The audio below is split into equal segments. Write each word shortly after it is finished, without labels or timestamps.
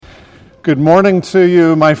Good morning to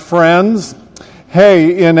you, my friends.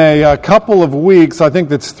 Hey, in a couple of weeks, I think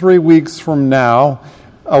that's 3 weeks from now,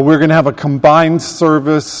 we're going to have a combined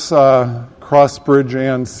service, Crossbridge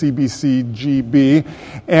and CBC-GB,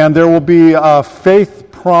 and there will be a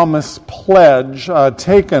faith promise pledge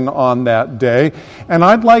taken on that day. And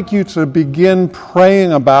I'd like you to begin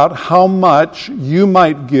praying about how much you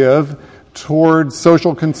might give towards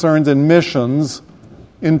social concerns and missions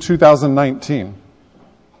in 2019.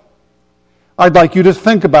 I'd like you to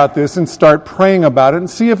think about this and start praying about it and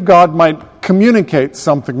see if God might communicate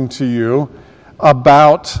something to you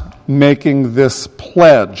about making this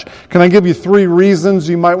pledge. Can I give you 3 reasons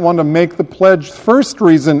you might want to make the pledge? First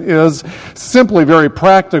reason is simply very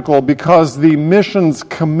practical, because the missions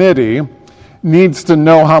committee needs to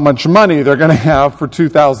know how much money they're going to have for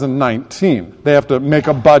 2019. They have to make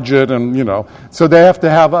a budget and, so they have to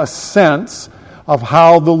have a sense of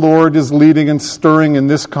how the Lord is leading and stirring in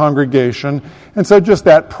this congregation. And so just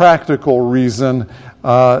that practical reason,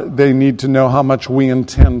 they need to know how much we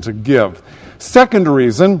intend to give. Second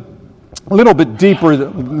reason, a little bit deeper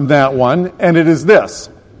than that one, and it is this: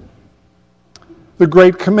 the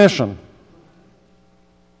Great Commission.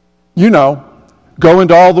 Go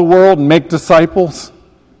into all the world and make disciples,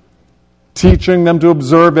 teaching them to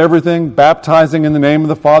observe everything, baptizing in the name of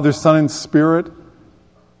the Father, Son, and Spirit.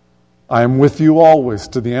 I am with you always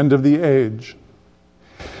to the end of the age.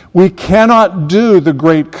 We cannot do the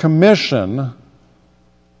Great Commission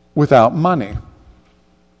without money.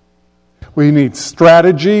 We need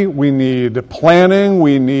strategy, we need planning,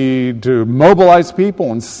 we need to mobilize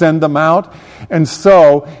people and send them out. And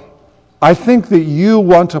so, I think that you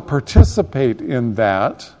want to participate in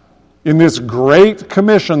that, in this Great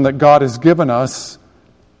Commission that God has given us.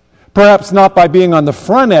 Perhaps not by being on the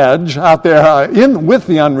front edge out there with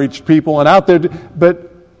the unreached people and out there, but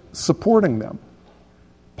supporting them,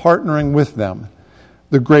 partnering with them.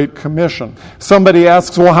 The Great Commission. Somebody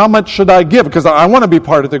asks, well, how much should I give? Because I want to be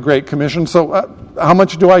part of the Great Commission, so how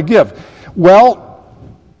much do I give? Well,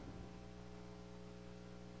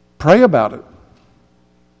 pray about it.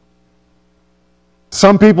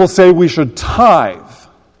 Some people say we should tithe.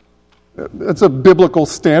 That's a biblical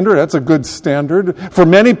standard. That's a good standard. For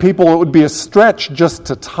many people, it would be a stretch just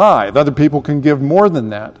to tithe. Other people can give more than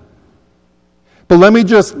that. But let me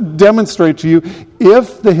just demonstrate to you,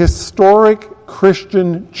 if the historic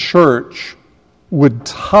Christian church would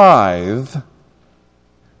tithe,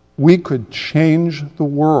 we could change the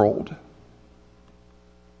world.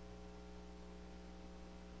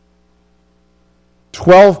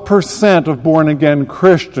 %12 of born-again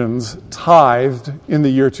Christians tithed in the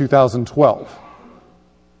year 2012.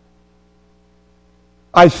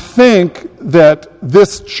 I think that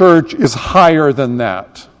this church is higher than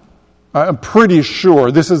that. I'm pretty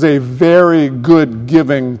sure this is a very good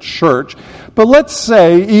giving church. But let's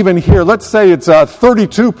say, even here, let's say it's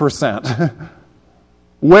 32%,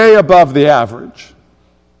 way above the average.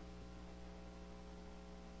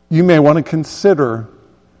 You may want to consider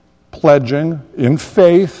pledging in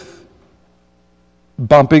faith,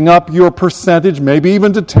 bumping up your percentage, maybe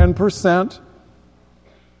even to 10%.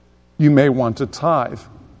 You may want to tithe.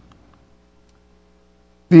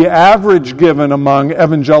 The average given among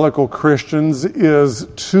evangelical Christians is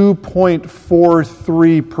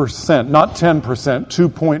 2.43%, not 10%,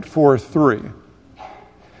 2.43.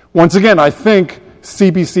 Once again, I think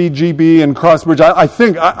CBC-GB and Crossbridge,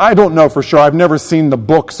 I don't know for sure, I've never seen the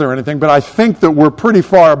books or anything, but I think that we're pretty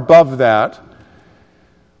far above that.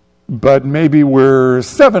 But maybe we're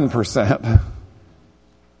 7%.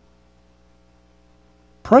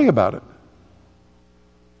 Pray about it.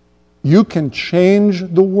 You can change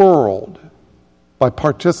the world by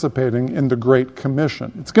participating in the Great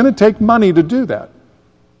Commission. It's going to take money to do that.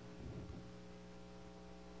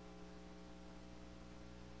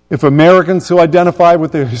 If Americans who identify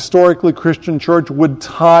with the historically Christian church would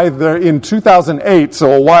tithe in 2008,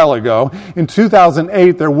 so a while ago, in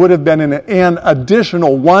 2008 there would have been an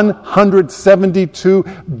additional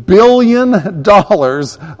 $172 billion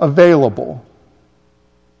available.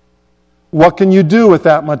 What can you do with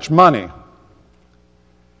that much money?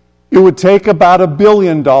 It would take about $1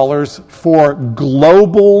 billion for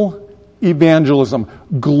global evangelism.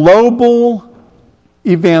 Global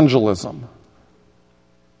evangelism.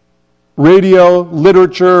 Radio,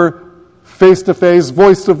 literature, face-to-face,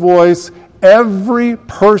 voice-to-voice, every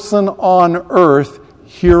person on earth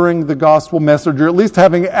hearing the gospel message, or at least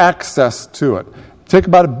having access to it. Take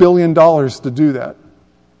about $1 billion to do that.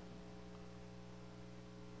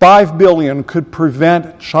 $5 billion could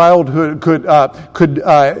prevent childhood, could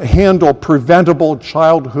handle preventable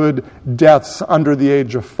childhood deaths under the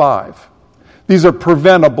age of 5. These are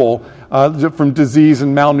preventable from disease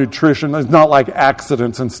and malnutrition. It's not like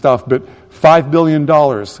accidents and stuff, but $5 billion.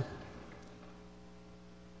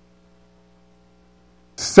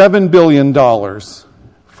 $7 billion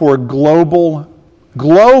for global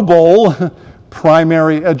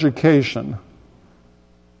primary education.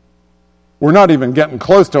 We're not even getting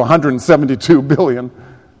close to $172 billion.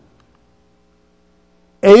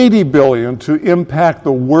 $80 billion to impact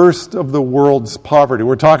the worst of the world's poverty.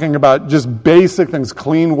 We're talking about just basic things,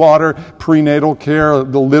 clean water, prenatal care,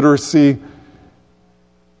 the literacy.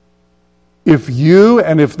 If you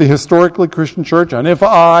and if the historically Christian church and if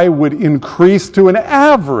I would increase to an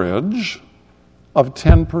average of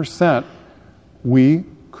 10%, we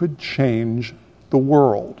could change the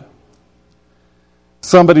world.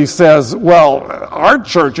 Somebody says, well, our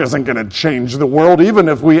church isn't going to change the world even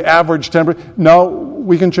if we average 10%. No,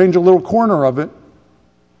 we can change a little corner of it.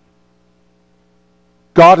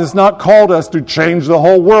 God has not called us to change the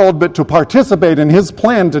whole world, but to participate in His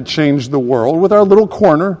plan to change the world with our little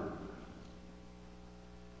corner.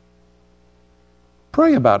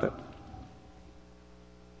 Pray about it.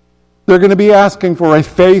 They're going to be asking for a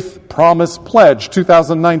faith promise pledge,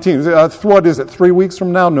 2019. What is it, 3 weeks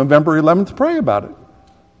from now, November 11th? Pray about it.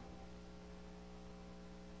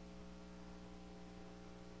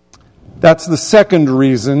 That's the second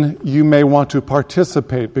reason you may want to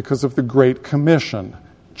participate, because of the Great Commission,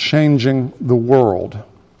 changing the world.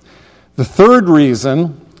 The third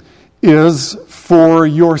reason is for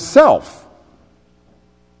yourself.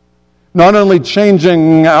 Not only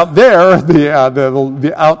changing out there,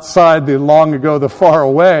 the outside, the long ago, the far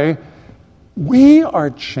away, we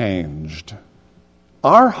are changed.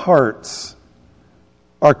 Our hearts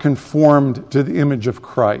are conformed to the image of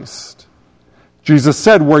Christ. Jesus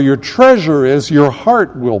said, where your treasure is, your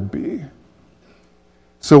heart will be.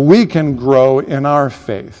 So we can grow in our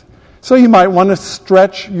faith. So you might want to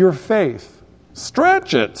stretch your faith.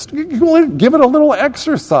 Stretch it. Give it a little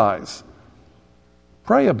exercise.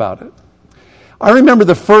 Pray about it. I remember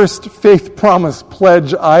the first faith promise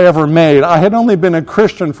pledge I ever made. I had only been a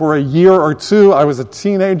Christian for a year or two. I was a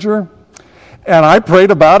teenager. And I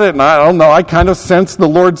prayed about it, and I don't know, I kind of sensed the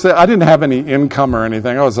Lord say, I didn't have any income or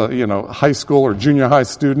anything. I was a high school or junior high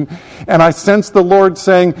student. And I sensed the Lord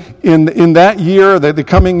saying, in that year, the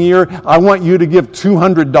coming year, I want you to give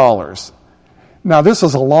 $200. Now, this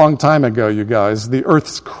is a long time ago, you guys. The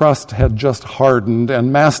earth's crust had just hardened,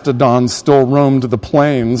 and mastodons still roamed the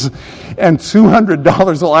plains. And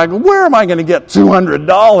 $200, like, where am I going to get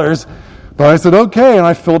 $200? But I said, okay, and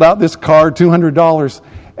I filled out this card, $200.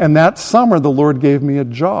 And that summer, the Lord gave me a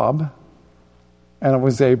job, and I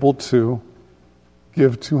was able to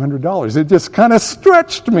give $200. It just kind of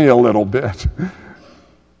stretched me a little bit.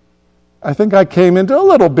 I think I came into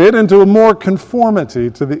a more conformity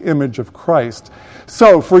to the image of Christ.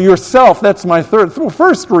 So for yourself, that's my third. The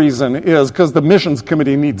first reason is because the missions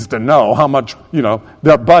committee needs to know how much,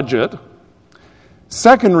 their budget.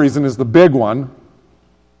 Second reason is the big one,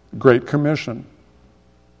 Great Commission.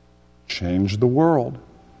 Change the world.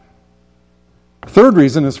 Third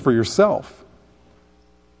reason is for yourself.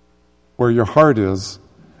 Where your heart is,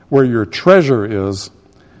 where your treasure is,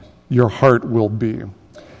 your heart will be.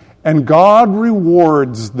 And God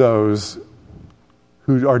rewards those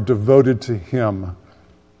who are devoted to Him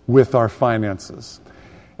with our finances.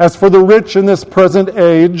 As for the rich in this present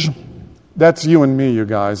age, that's you and me, you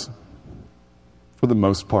guys, for the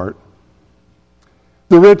most part.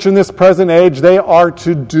 The rich in this present age, they are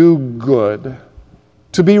to do good,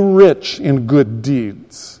 to be rich in good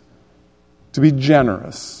deeds, to be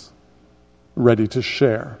generous, ready to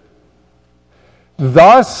share.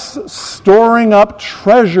 Thus, storing up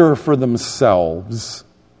treasure for themselves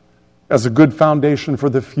as a good foundation for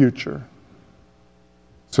the future,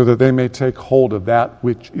 so that they may take hold of that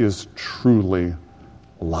which is truly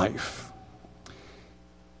life.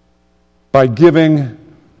 By giving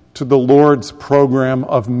to the Lord's program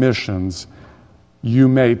of missions, you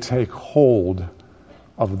may take hold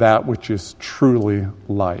of that which is truly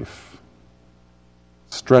life.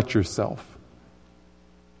 Stretch yourself.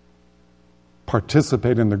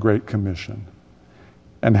 Participate in the Great Commission.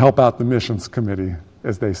 And help out the missions committee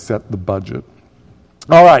as they set the budget.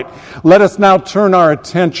 All right, let us now turn our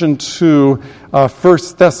attention to 1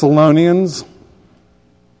 Thessalonians.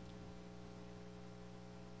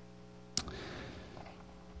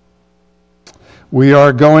 We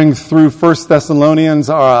are going through 1 Thessalonians,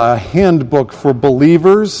 a handbook for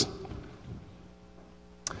believers.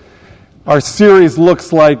 Our series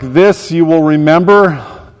looks like this. You will remember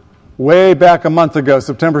way back a month ago,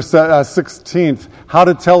 September 16th, how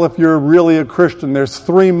to tell if you're really a Christian. There's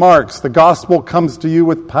 3 marks. The gospel comes to you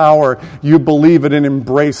with power. You believe it and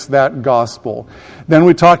embrace that gospel. Then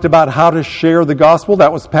we talked about how to share the gospel.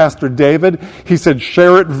 That was Pastor David. He said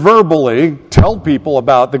share it verbally, tell people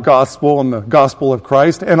about the gospel and the gospel of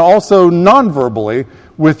Christ, and also non-verbally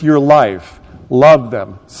with your life. Love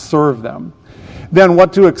them, serve them. Then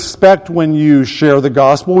what to expect when you share the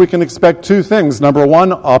gospel? We can expect 2 things. Number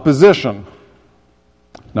 1, opposition.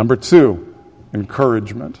 Number 2,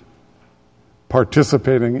 encouragement.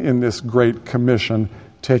 Participating in this great commission,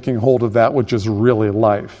 taking hold of that which is really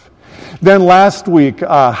life. Then last week,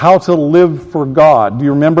 how to live for God. Do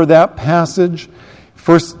you remember that passage?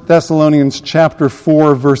 1 Thessalonians chapter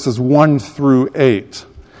 4, verses 1 through 8.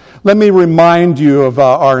 Let me remind you of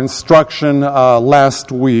our instruction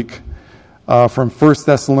last week. From 1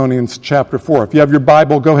 Thessalonians chapter 4. If you have your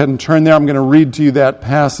Bible, go ahead and turn there. I'm going to read to you that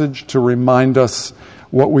passage to remind us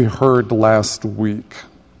what we heard last week.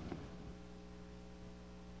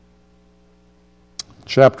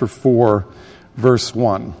 Chapter 4, verse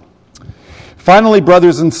 1. Finally,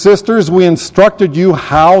 brothers and sisters, we instructed you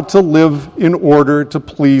how to live in order to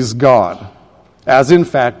please God, as in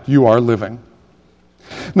fact you are living.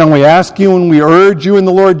 Now we ask you and we urge you in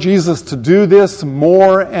the Lord Jesus to do this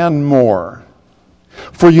more and more.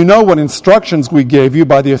 For you know what instructions we gave you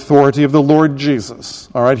by the authority of the Lord Jesus.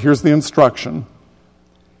 All right, here's the instruction.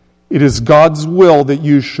 It is God's will that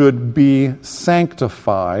you should be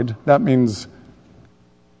sanctified. That means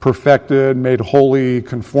perfected, made holy,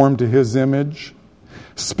 conformed to His image.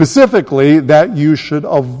 Specifically, that you should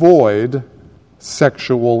avoid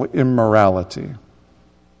sexual immorality.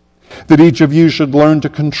 That each of you should learn to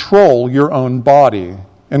control your own body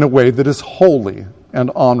in a way that is holy and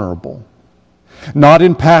honorable. Not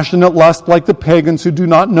in passionate lust like the pagans who do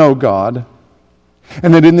not know God,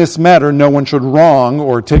 and that in this matter no one should wrong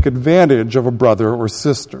or take advantage of a brother or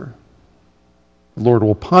sister. The Lord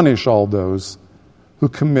will punish all those who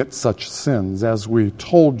commit such sins, as we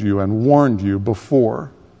told you and warned you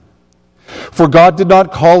before. For God did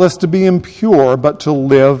not call us to be impure, but to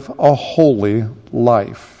live a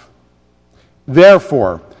life.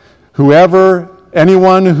 Therefore,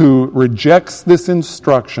 anyone who rejects this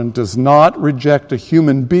instruction does not reject a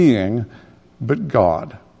human being, but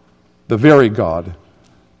God, the very God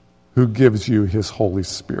who gives you His Holy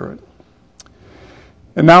Spirit.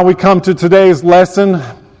 And now we come to today's lesson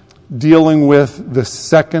dealing with the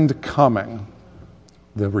second coming,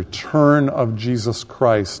 the return of Jesus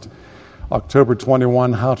Christ. October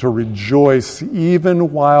 21, how to rejoice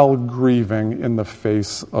even while grieving in the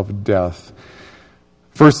face of death.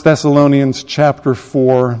 1 Thessalonians chapter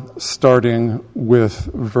 4, starting with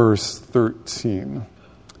verse 13.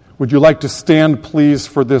 Would you like to stand, please,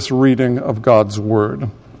 for this reading of God's Word?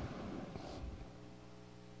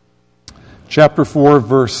 Chapter 4,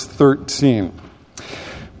 verse 13.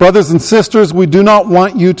 Brothers and sisters, we do not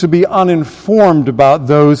want you to be uninformed about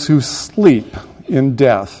those who sleep in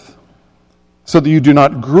death, so that you do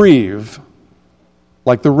not grieve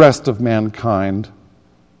like the rest of mankind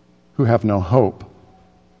who have no hope.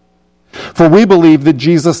 For we believe that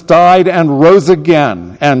Jesus died and rose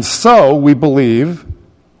again, and so we believe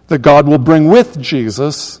that God will bring with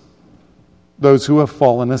Jesus those who have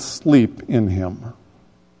fallen asleep in Him.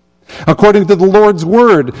 According to the Lord's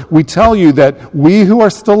word, we tell you that we who are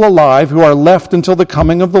still alive, who are left until the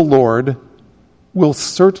coming of the Lord, will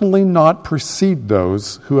certainly not precede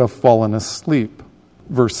those who have fallen asleep.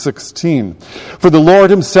 Verse 16, for the Lord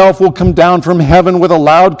Himself will come down from heaven with a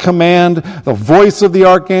loud command, the voice of the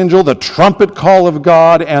archangel, the trumpet call of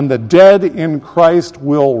God, and the dead in Christ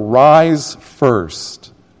will rise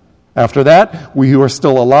first. After that, we who are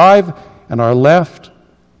still alive and are left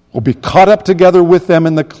will be caught up together with them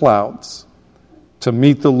in the clouds to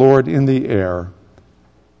meet the Lord in the air.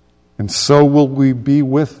 And so will we be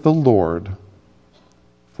with the Lord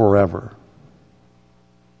forever.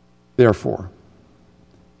 Therefore,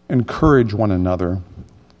 encourage one another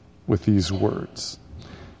with these words.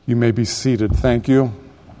 You may be seated. Thank you.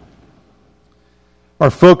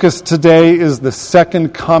 Our focus today is the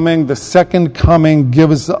second coming. The second coming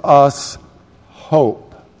gives us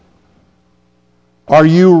hope. Are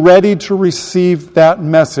you ready to receive that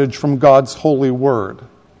message from God's holy word?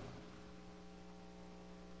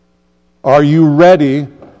 Are you ready?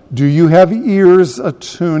 Do you have ears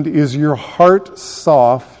attuned? Is your heart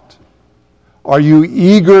soft? Are you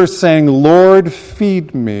eager, saying, Lord,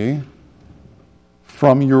 feed me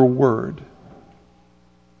from your word?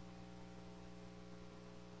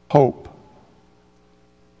 Hope,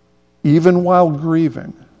 even while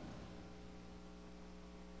grieving.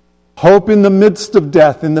 Hope in the midst of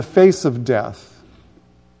death, in the face of death.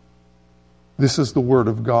 This is the Word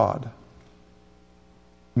of God.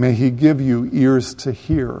 May He give you ears to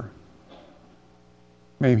hear.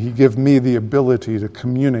 May He give me the ability to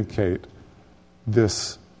communicate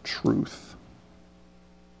this truth.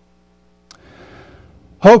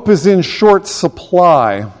 Hope is in short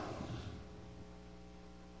supply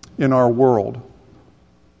in our world.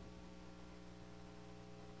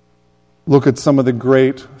 Look at some of the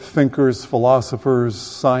great thinkers, philosophers,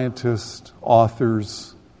 scientists,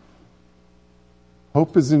 authors.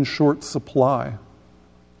 Hope is in short supply.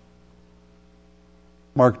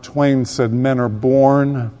 Mark Twain said, men are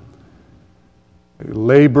born, they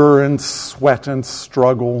labor and sweat and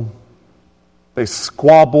struggle, they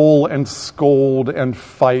squabble and scold and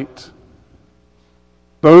fight.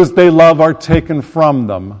 Those they love are taken from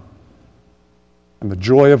them, and the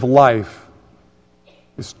joy of life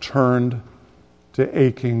is turned to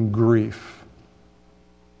aching grief.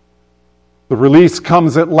 The release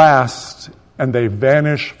comes at last, and they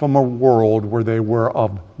vanish from a world where they were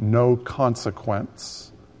of no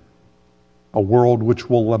consequence, a world which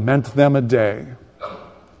will lament them a day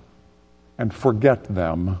and forget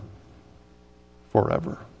them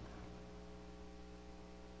forever.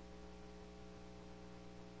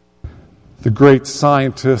 The great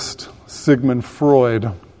scientist Sigmund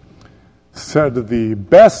Freud said the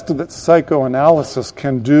best that psychoanalysis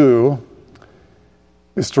can do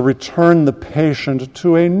is to return the patient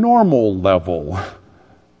to a normal level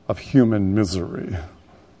of human misery.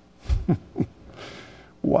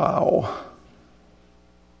 Wow.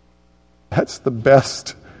 That's the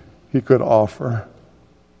best he could offer.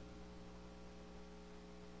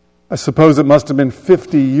 I suppose it must have been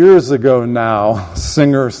 50 years ago now,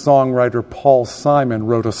 singer-songwriter Paul Simon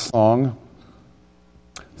wrote a song,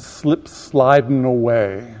 Slip Sliding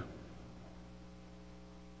Away.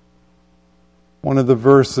 One of the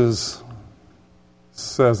verses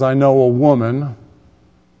says, I know a woman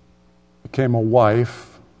became a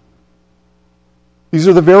wife. These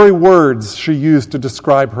are the very words she used to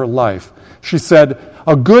describe her life. She said,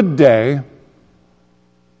 a good day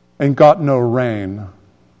ain't got no rain.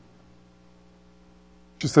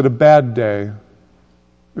 She said, a bad day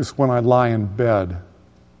is when I lie in bed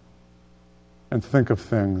and think of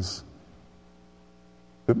things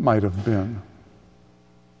that might have been.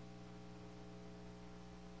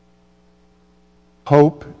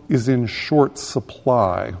 Hope is in short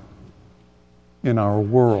supply in our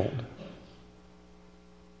world.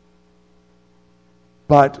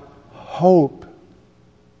 But hope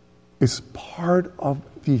is part of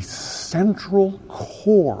the central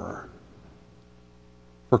core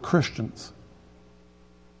for Christians.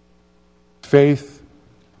 Faith,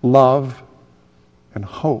 love, and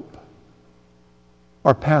hope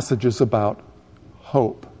are passages about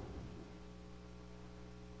hope.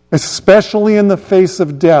 Especially in the face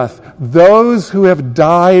of death, those who have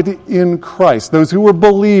died in Christ, those who were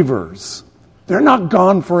believers, they're not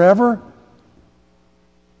gone forever.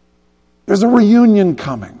 There's a reunion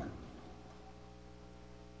coming.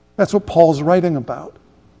 That's what Paul's writing about.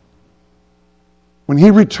 When he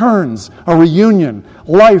returns, a reunion,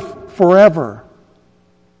 life forever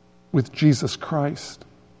with Jesus Christ.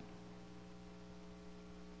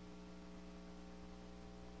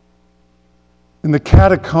 In the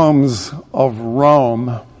catacombs of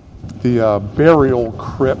Rome, the burial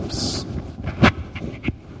crypts,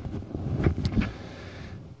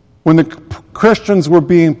 when the Christians were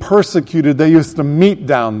being persecuted, they used to meet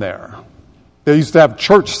down there. They used to have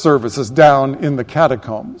church services down in the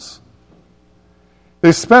catacombs.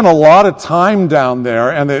 They spent a lot of time down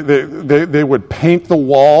there, and they would paint the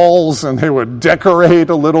walls, and they would decorate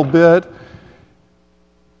a little bit.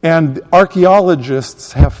 And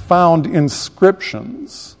archaeologists have found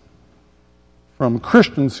inscriptions from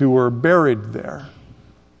Christians who were buried there,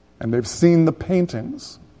 and they've seen the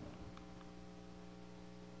paintings.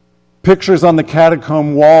 Pictures on the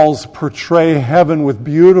catacomb walls portray heaven with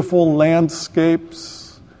beautiful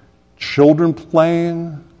landscapes, children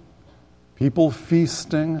playing, people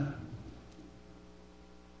feasting.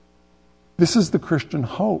 This is the Christian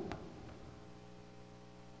hope.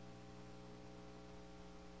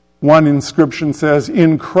 One inscription says,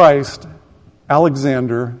 in Christ,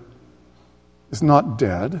 Alexander is not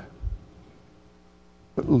dead,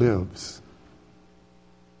 but lives.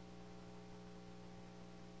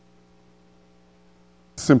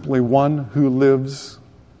 Simply one who lives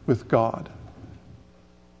with God.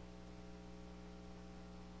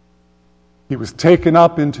 He was taken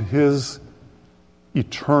up into his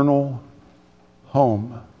eternal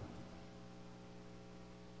home.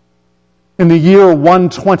 In the year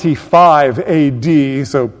 125 AD,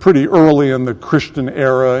 so pretty early in the Christian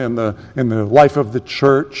era, in the life of the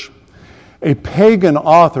church, a pagan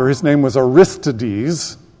author, his name was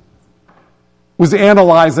Aristides, was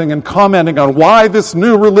analyzing and commenting on why this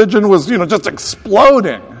new religion was, just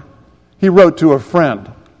exploding. He wrote to a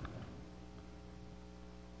friend.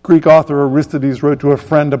 Greek author Aristides wrote to a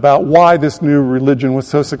friend about why this new religion was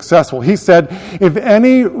so successful. He said, if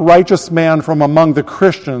any righteous man from among the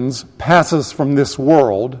Christians passes from this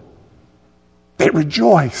world, they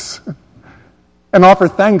rejoice and offer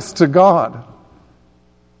thanks to God.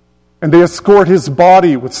 And they escort his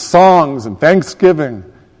body with songs and thanksgiving,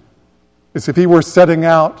 as if he were setting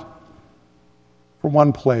out from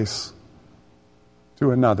one place to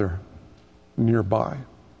another nearby.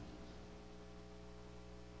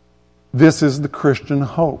 This is the Christian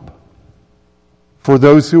hope for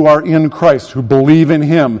those who are in Christ, who believe in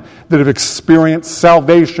Him, that have experienced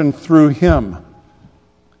salvation through Him.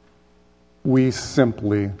 We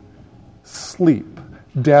simply sleep.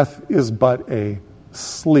 Death is but a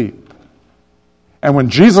sleep. And when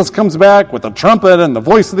Jesus comes back with the trumpet and the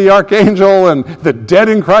voice of the archangel, and the dead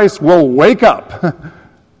in Christ will wake up,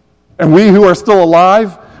 and we who are still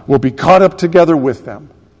alive will be caught up together with them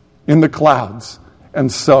in the clouds,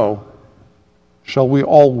 and so shall we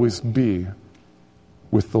always be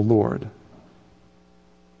with the Lord.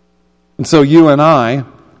 And so you and I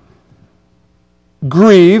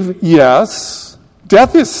grieve, yes.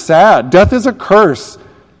 Death is sad. Death is a curse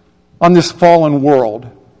on this fallen world.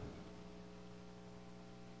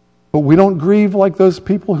 But we don't grieve like those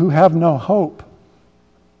people who have no hope.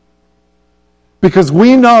 Because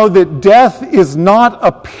we know that death is not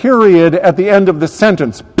a period at the end of the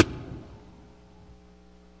sentence.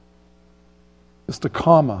 Just a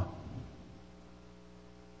comma.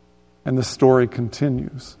 And the story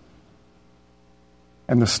continues.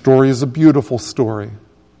 And the story is a beautiful story.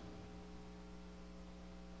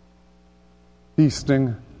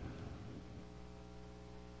 Feasting,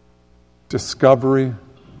 discovery,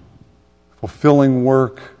 fulfilling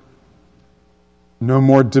work, no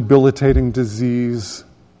more debilitating disease,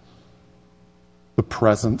 the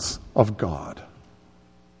presence of God.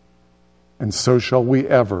 And so shall we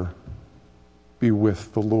ever be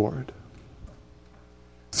with the Lord.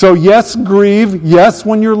 So yes, grieve. Yes,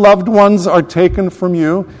 when your loved ones are taken from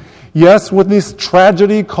you. Yes, when this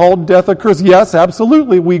tragedy called death occurs. Yes,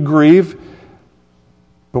 absolutely, we grieve.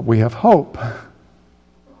 But we have hope.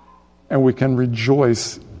 And we can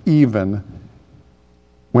rejoice even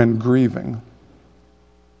when grieving.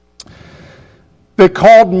 They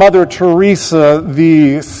called Mother Teresa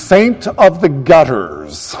the saint of the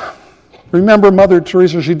gutters. Remember Mother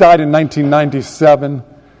Teresa? She died in 1997.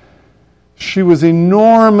 She was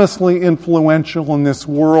enormously influential in this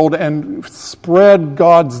world and spread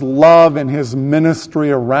God's love and His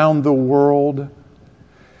ministry around the world.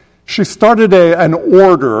 She started an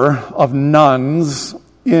order of nuns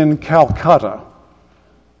in Calcutta.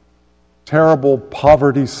 Terrible,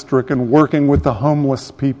 poverty-stricken, working with the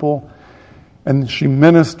homeless people. And she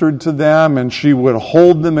ministered to them, and she would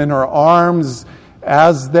hold them in her arms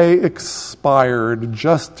as they expired,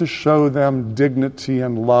 just to show them dignity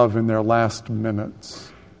and love in their last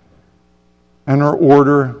minutes. And her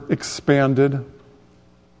order expanded.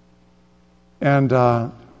 And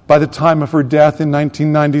by the time of her death in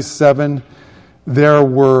 1997, there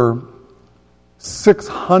were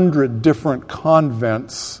 600 different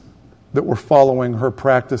convents that were following her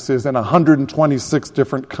practices in 126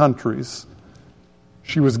 different countries.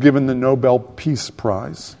 She was given the Nobel Peace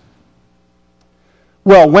Prize.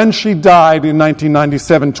 Well, when she died in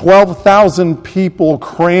 1997, 12,000 people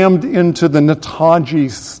crammed into the Netaji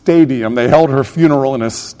Stadium. They held her funeral in a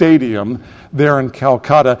stadium there in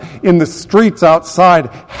Calcutta. In the streets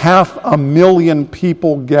outside, 500,000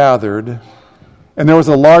 people gathered. And there was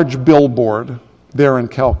a large billboard there in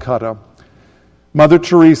Calcutta. Mother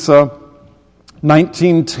Teresa,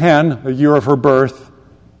 1910, the year of her birth,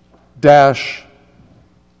 dash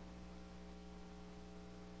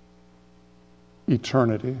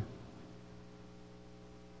eternity.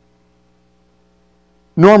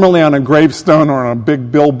 Normally on a gravestone or on a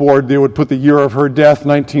big billboard, they would put the year of her death,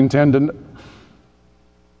 1910, to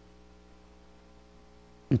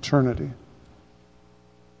eternity.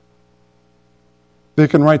 They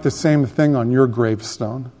can write the same thing on your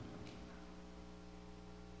gravestone.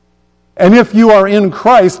 And if you are in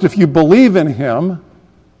Christ, if you believe in Him,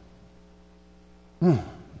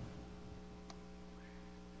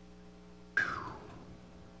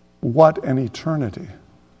 what an eternity.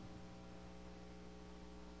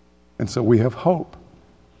 And so we have hope,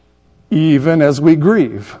 even as we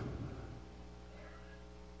grieve.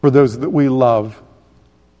 for those that we love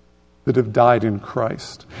that have died in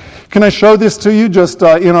Christ. Can I show this to you just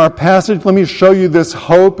in our passage? Let me show you this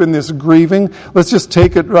hope and this grieving. Let's just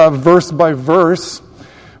take it verse by verse.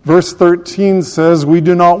 Verse 13 says, "We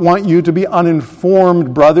do not want you to be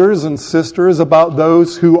uninformed, brothers and sisters, about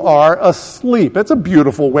those who are asleep." It's a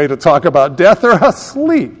beautiful way to talk about death. They're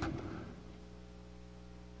asleep.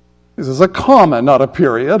 This is a comma, not a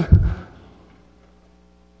period.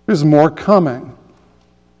 There's more coming.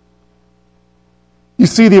 You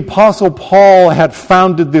see, the Apostle Paul had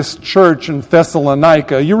founded this church in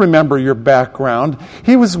Thessalonica. You remember your background.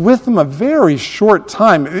 He was with them a very short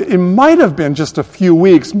time. It might have been just a few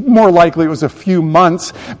weeks. More likely it was a few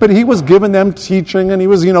months. But he was giving them teaching, and he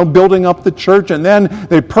was, building up the church. And then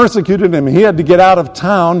they persecuted him. He had to get out of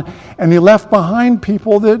town, and he left behind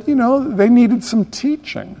people that, they needed some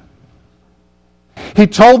teaching. He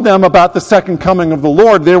told them about the second coming of the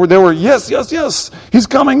Lord. They were, yes, he's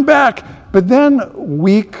coming back. But then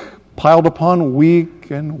week piled upon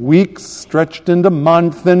week, and weeks stretched into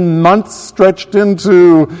months, and months stretched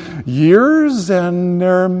into years, and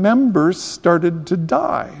their members started to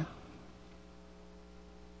die.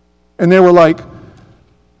 And they were like,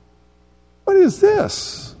 "What is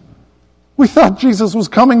this? We thought Jesus was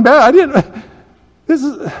coming back.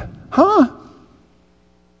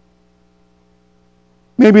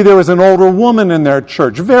 Maybe there was an older woman in their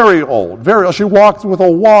church, very old. She walked with a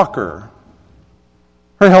walker.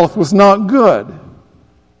 Her health was not good.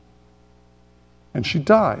 And she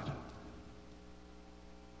died.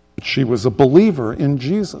 But she was a believer in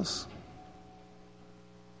Jesus.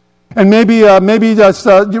 And maybe you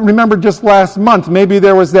remember just last month, maybe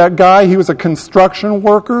there was that guy, he was a construction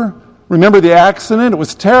worker. Remember the accident? It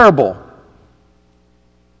was terrible.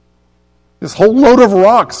 This whole load of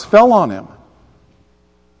rocks fell on him.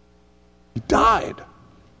 He died.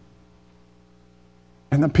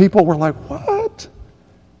 And the people were like, "What?"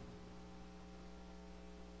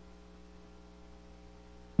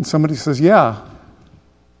 And somebody says, "Yeah.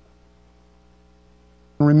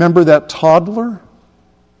 Remember that toddler?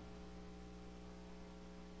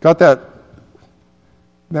 Got that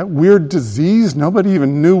weird disease. Nobody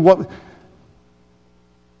even knew what. It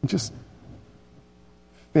just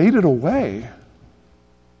faded away."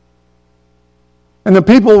 And the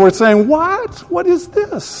people were saying, "What? What is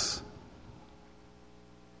this?"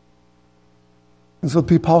 And so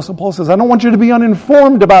the Apostle Paul says, "I don't want you to be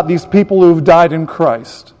uninformed about these people who've died in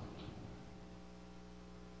Christ.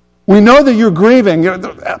 We know that you're grieving.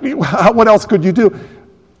 What else could you do?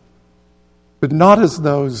 But not as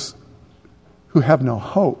those who have no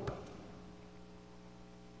hope.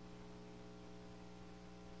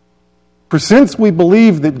 For since we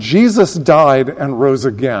believe that Jesus died and rose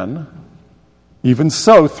again, even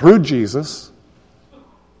so, through Jesus,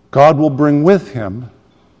 God will bring with him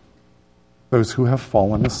those who have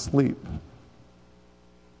fallen asleep."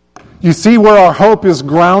 You see where our hope is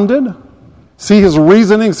grounded? See his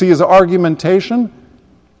reasoning, see his argumentation?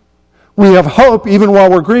 We have hope even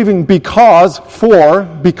while we're grieving because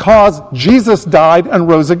Jesus died and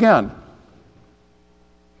rose again.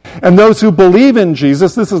 And those who believe in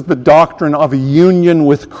Jesus, this is the doctrine of a union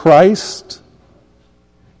with Christ.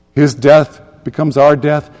 His death becomes our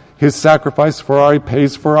death. His sacrifice he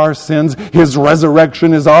pays for our sins. His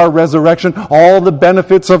resurrection is our resurrection. All the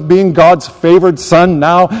benefits of being God's favored son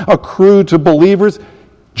now accrue to believers.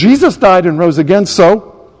 Jesus died and rose again,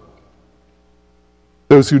 so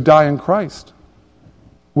those who die in Christ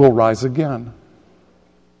will rise again.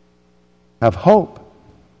 Have hope.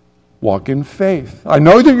 Walk in faith. I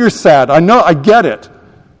know that you're sad. I get it.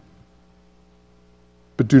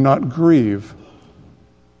 But do not grieve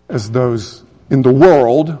as those in the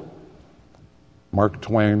world, Mark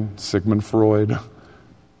Twain, Sigmund Freud,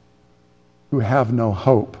 who have no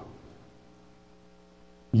hope.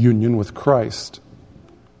 Union with Christ.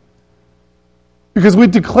 Because we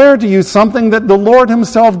declare to you something that the Lord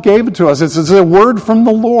himself gave to us. It's a word from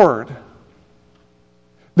the Lord.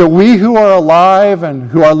 That we who are alive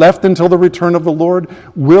and who are left until the return of the Lord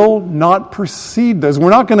will not precede those. We're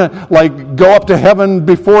not going to go up to heaven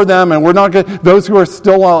before them, and we're not going those who are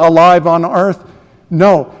still alive on earth.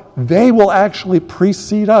 No, they will actually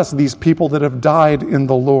precede us, these people that have died in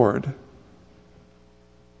the Lord.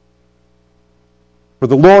 For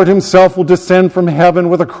the Lord himself will descend from heaven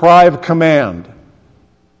with a cry of command,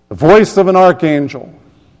 the voice of an archangel,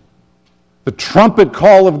 the trumpet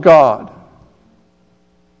call of God.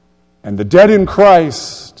 And the dead in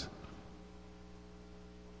Christ,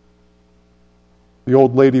 the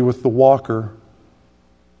old lady with the walker,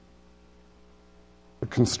 the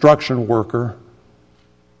construction worker,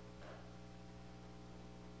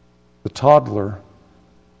 the toddler,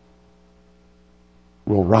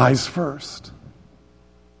 will rise first.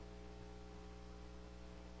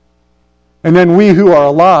 And then we who are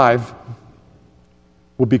alive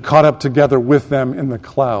will be caught up together with them in the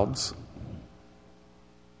clouds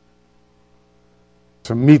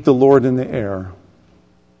to meet the Lord in the air.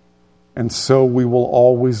 And so we will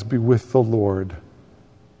always be with the Lord.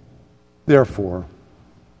 Therefore,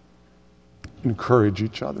 encourage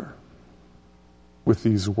each other with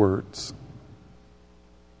these words.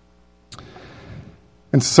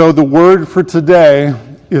 And so the word for today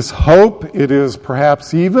is hope. It is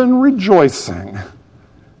perhaps even rejoicing,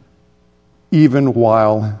 even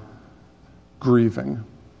while grieving.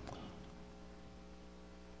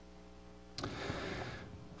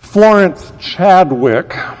 Florence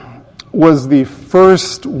Chadwick was the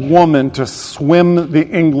first woman to swim the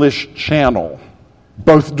English Channel,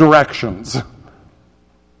 both directions.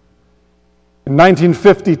 In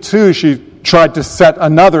 1952, she tried to set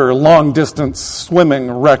another long-distance swimming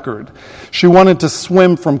record. She wanted to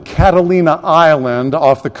swim from Catalina Island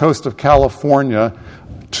off the coast of California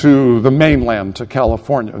to the mainland, to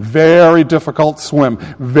California. Very difficult swim,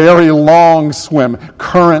 very long swim.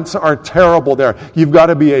 Currents are terrible there. You've got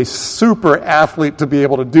to be a super athlete to be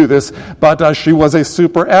able to do this, but she was a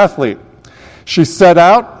super athlete. She set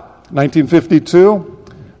out, 1952.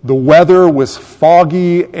 The weather was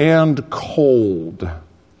foggy and cold.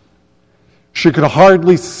 She could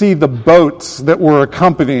hardly see the boats that were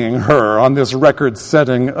accompanying her on this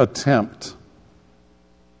record-setting attempt.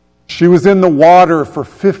 She was in the water for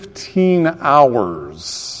 15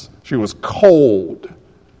 hours. She was cold.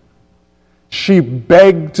 She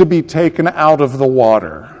begged to be taken out of the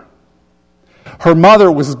water. Her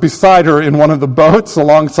mother was beside her in one of the boats,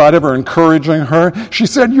 alongside of her, encouraging her. She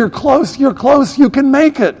said, "You're close, you can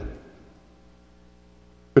make it."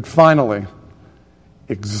 But finally,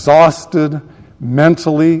 exhausted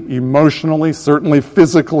mentally, emotionally, certainly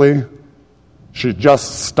physically, she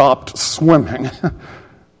just stopped swimming.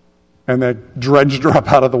 And they dredged her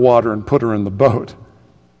up out of the water and put her in the boat.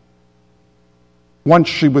 Once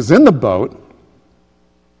she was in the boat,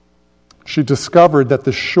 she discovered that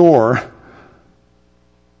the shore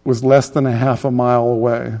was less than a half a mile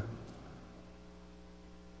away.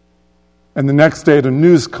 And the next day at a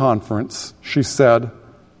news conference, she said,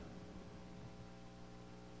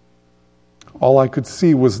 "All I could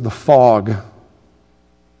see was the fog.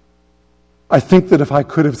 I think that if I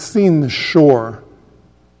could have seen the shore,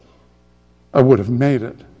 I would have made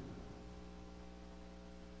it."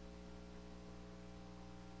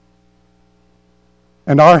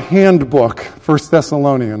 And our handbook, 1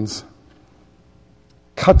 Thessalonians,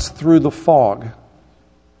 cuts through the fog.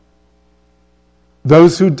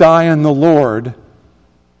 Those who die in the Lord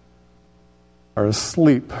are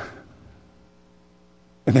asleep,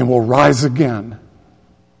 and they will rise again.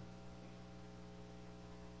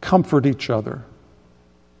 Comfort each other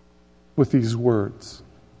with these words.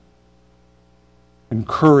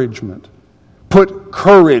 Encouragement. Put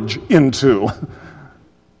courage into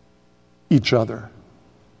each other.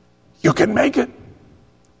 You can make it.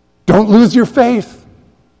 Don't lose your faith.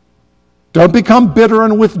 Don't become bitter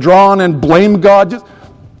and withdrawn and blame God.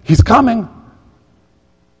 He's coming.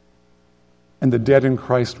 And the dead in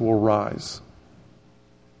Christ will rise.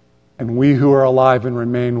 And we who are alive and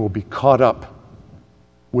remain will be caught up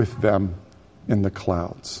with them in the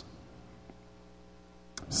clouds.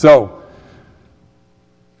 So,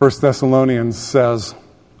 1 Thessalonians says,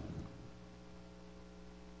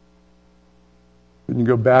 you can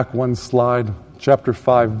go back one slide, chapter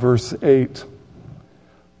 5, verse 8.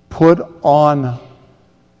 Put on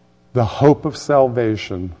the hope of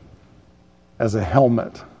salvation as a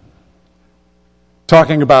helmet.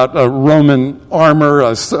 Talking about Roman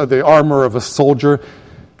armor, the armor of a soldier.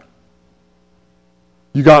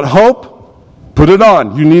 You got hope? Put it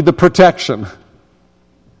on. You need the protection.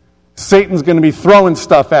 Satan's going to be throwing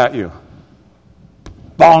stuff at you.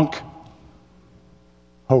 Bonk.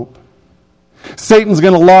 Hope. Satan's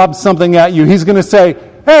going to lob something at you. He's going to say,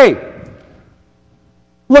 "Hey,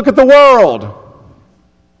 look at the world.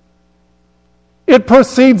 It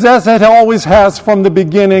proceeds as it always has from the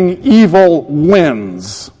beginning. Evil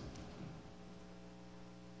wins.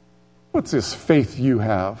 What's this faith you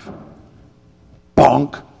have?"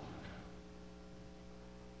 Bonk.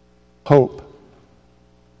 Hope.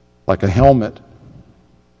 Like a helmet.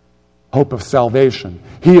 Hope of salvation.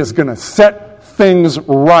 He is going to set things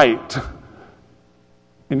right.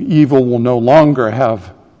 And evil will no longer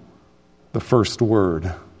have the first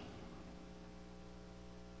word.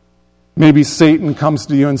 Maybe Satan comes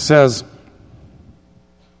to you and says,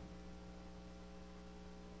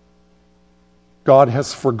 "God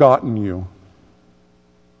has forgotten you.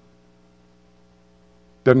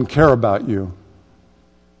 doesn't care about you.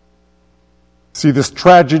 See this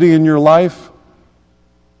tragedy in your life?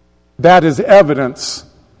 That is evidence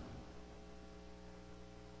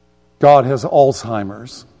God has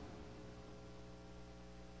Alzheimer's.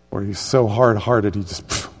 Or he's so hard-hearted, he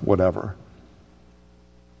just, whatever.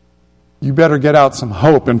 You better get out some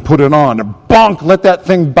hope and put it on. And bonk, let that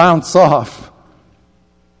thing bounce off.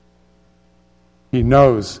 He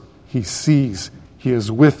knows, he sees, he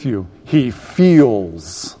is with you, he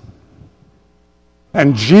feels.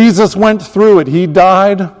 And Jesus went through it. He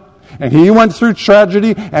died, and he went through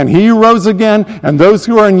tragedy, and he rose again, and those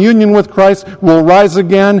who are in union with Christ will rise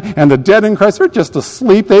again, and the dead in Christ are just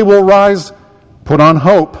asleep. They will rise. Put on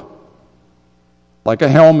hope, like a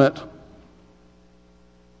helmet.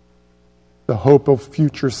 The hope of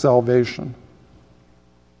future salvation.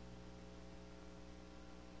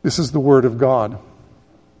 This is the Word of God.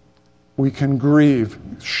 We can grieve,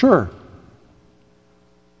 sure,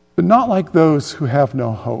 but not like those who have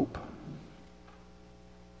no hope,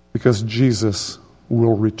 because Jesus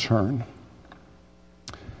will return.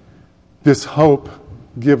 This hope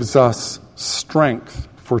gives us strength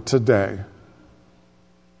for today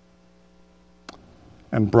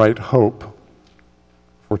and bright hope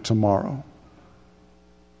for tomorrow.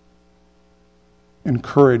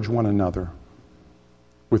 Encourage one another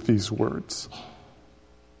with these words.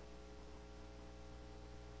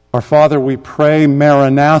 Our Father, we pray,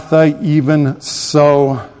 Maranatha, even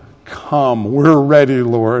so come. We're ready,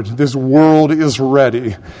 Lord. This world is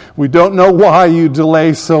ready. We don't know why you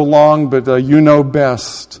delay so long, but you know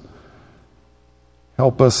best.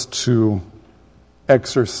 Help us to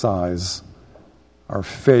exercise our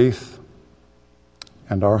faith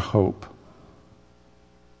and our hope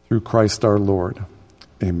through Christ our Lord.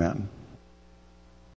 Amen.